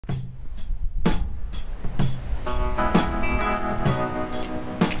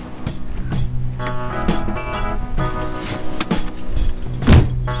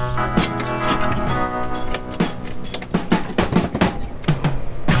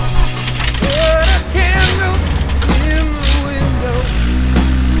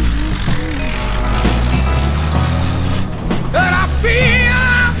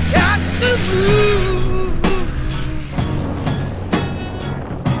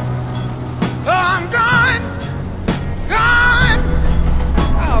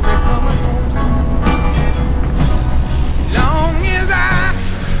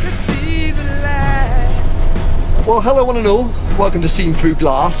Well, hello one and all, welcome to Seen Through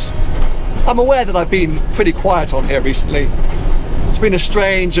Glass. I'm aware that I've been pretty quiet on here recently. It's been a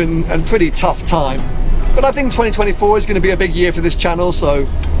strange and pretty tough time. But I think 2024 is going to be a big year for this channel, so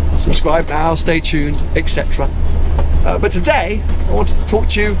subscribe now, stay tuned, etc. But today, I wanted to talk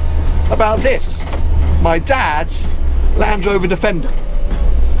to you about this. My dad's Land Rover Defender.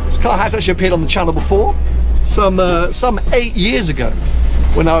 This car has actually appeared on the channel before, some 8 years ago,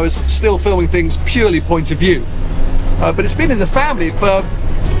 when I was still filming things purely point of view. But it's been in the family for,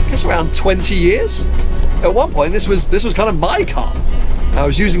 I guess, around 20 years. At one point, this was kind of my car. I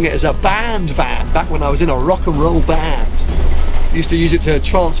was using it as a band van back when I was in a rock and roll band. I used to use it to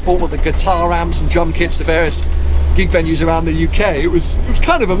transport all the guitar amps and drum kits to various gig venues around the UK. It was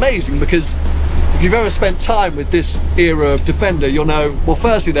kind of amazing, because if you've ever spent time with this era of Defender, you'll know, well,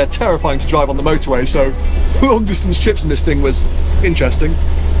 firstly, they're terrifying to drive on the motorway, so long distance trips in this thing was interesting.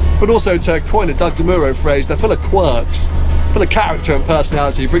 But also, to coin a Doug DeMuro phrase, they're full of quirks, full of character and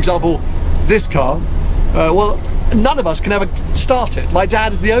personality. For example, this car, well, none of us can ever start it. My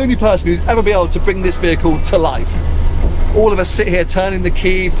dad is the only person who's ever been able to bring this vehicle to life. All of us sit here turning the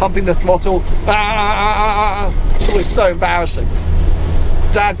key, pumping the throttle. It's always so embarrassing.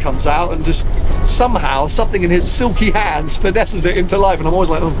 Dad comes out and just somehow something in his silky hands finesses it into life, and I'm always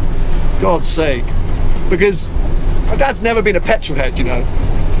like, oh, God's sake. Because my dad's never been a petrol head, you know.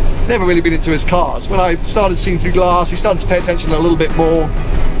 Never really been into his cars. When I started Seeing Through Glass, he started to pay attention a little bit more.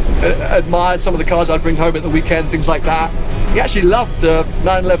 Admired some of the cars I'd bring home at the weekend, things like that. He actually loved the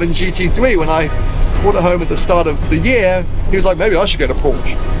 911 GT3. When I brought it home at the start of the year, he was like, maybe I should get a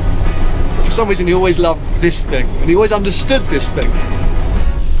Porsche. But for some reason, he always loved this thing, and he always understood this thing.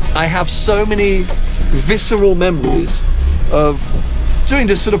 I have so many visceral memories of doing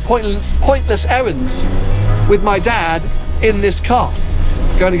just sort of pointless errands with my dad in this car.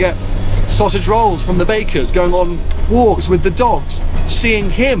 Going to get sausage rolls from the baker's, going on walks with the dogs, seeing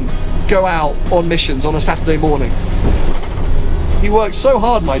him go out on missions on a Saturday morning. He worked so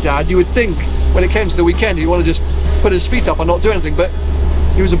hard, my dad, you would think when it came to the weekend he'd want to just put his feet up and not do anything, but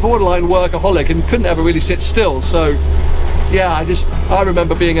he was a borderline workaholic and couldn't ever really sit still. So yeah, I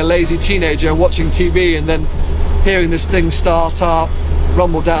remember being a lazy teenager watching TV and then hearing this thing start up,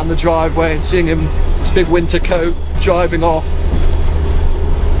 rumble down the driveway, and seeing him, this big winter coat, driving off.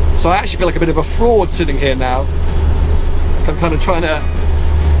 So I actually feel like a bit of a fraud sitting here now. I'm kind of trying to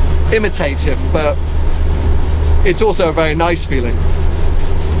imitate him, but it's also a very nice feeling.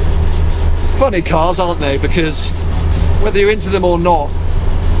 Funny cars, aren't they? Because whether you're into them or not,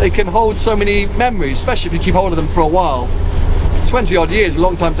 they can hold so many memories, especially if you keep hold of them for a while. 20 odd years is a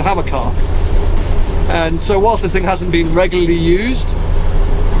long time to have a car. And so whilst this thing hasn't been regularly used,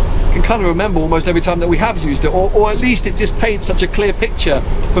 I can kind of remember almost every time that we have used it, or at least it just paints such a clear picture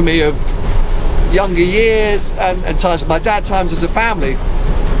for me of younger years and times with my dad, times as a family.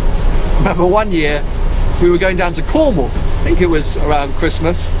 I remember one year we were going down to Cornwall, I think it was around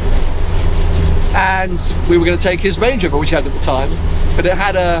Christmas, and we were going to take his Range Rover, which he had at the time, but it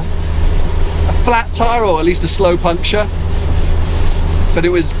had a flat tyre, or at least a slow puncture. But it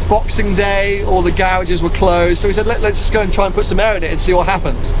was Boxing Day, all the garages were closed, so we said, let's just go and try and put some air in it and see what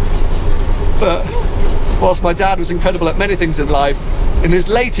happens. But whilst my dad was incredible at many things in life, in his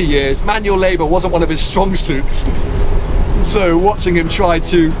later years, manual labour wasn't one of his strong suits. And so watching him try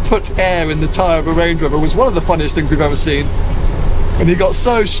to put air in the tyre of a Range Rover was one of the funniest things we've ever seen. And he got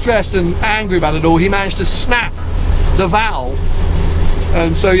so stressed and angry about it all, he managed to snap the valve.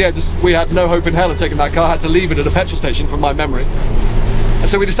 And so yeah, we had no hope in hell of taking that car. I had to leave it at a petrol station from my memory. And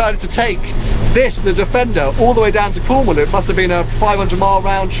so we decided to take the Defender, all the way down to Cornwall. It must have been a 500-mile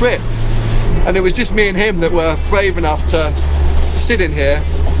round trip. And it was just me and him that were brave enough to sit in here.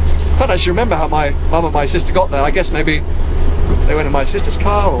 I can't actually remember how my mum and my sister got there. I guess maybe they went in my sister's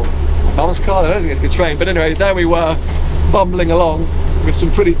car or my mum's car. I don't think it could train. But anyway, there we were, bumbling along with some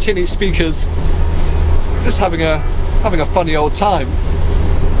pretty tinny speakers, just having a funny old time.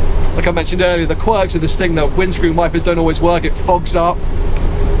 Like I mentioned earlier, the quirks of this thing, the windscreen wipers don't always work, it fogs up,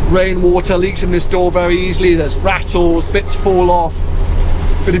 rainwater leaks in this door very easily, there's rattles, bits fall off.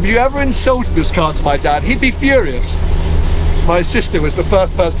 But if you ever insulted this car to my dad, he'd be furious. My sister was the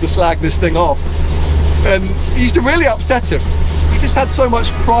first person to slag this thing off, and it used to really upset him. He just had so much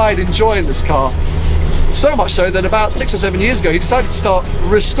pride in joy in this car. So much so that about 6 or 7 years ago, he decided to start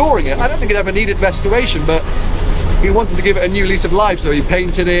restoring it. I don't think it ever needed restoration, but he wanted to give it a new lease of life, so he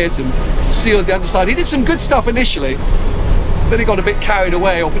painted it and sealed the underside. He did some good stuff initially, then he got a bit carried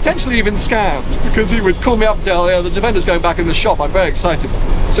away, or potentially even scammed, because he would call me up and tell, the Defender's going back in the shop, I'm very excited.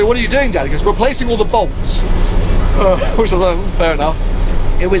 So what are you doing, Dad? He goes, replacing all the bolts. Which I thought, fair enough.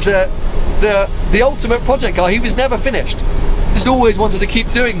 It was the the ultimate project car. He was never finished. Just always wanted to keep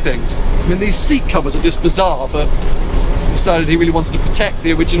doing things. I mean, these seat covers are just bizarre, but he decided he really wanted to protect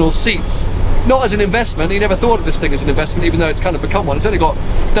the original seats. Not as an investment. He never thought of this thing as an investment, even though it's kind of become one. It's only got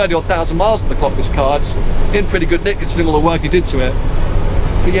 30-odd thousand miles on the clock, this car. It's in pretty good nick considering all the work he did to it.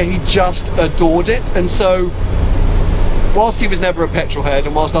 But yeah, he just adored it. And so, whilst he was never a petrol head,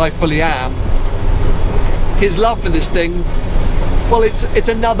 and whilst I fully am, his love for this thing, well, it's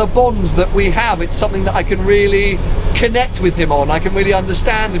another bond that we have. It's something that I can really connect with him on. I can really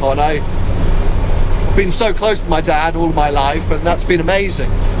understand him on. I've been so close to my dad all my life, and that's been amazing.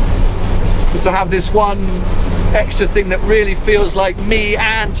 But to have this one extra thing that really feels like me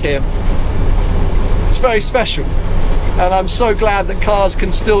and him, it's very special. And I'm so glad that cars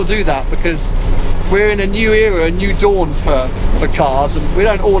can still do that, because we're in a new era, a new dawn for cars, and we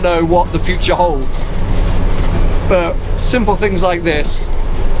don't all know what the future holds. But simple things like this,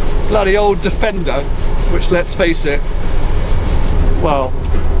 bloody old Defender, which, let's face it, well,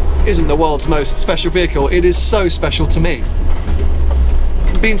 isn't the world's most special vehicle. It is so special to me.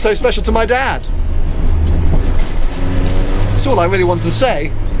 Been so special to my dad. That's all I really want to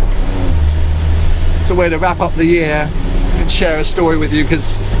say. It's a way to wrap up the year and share a story with you,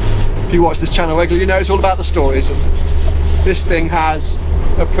 because if you watch this channel regularly, you know it's all about the stories, and this thing has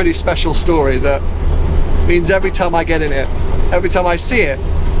a pretty special story that means every time I get in it, every time I see it,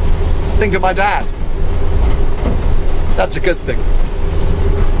 I think of my dad. That's a good thing.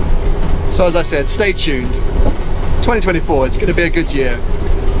 So as I said, stay tuned. 2024, it's going to be a good year.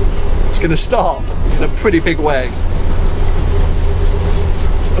 It's going to start in a pretty big way.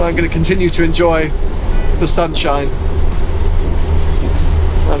 And I'm going to continue to enjoy the sunshine.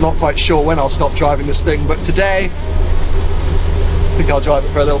 I'm not quite sure when I'll stop driving this thing, but today, I think I'll drive it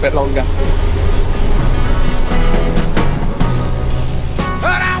for a little bit longer.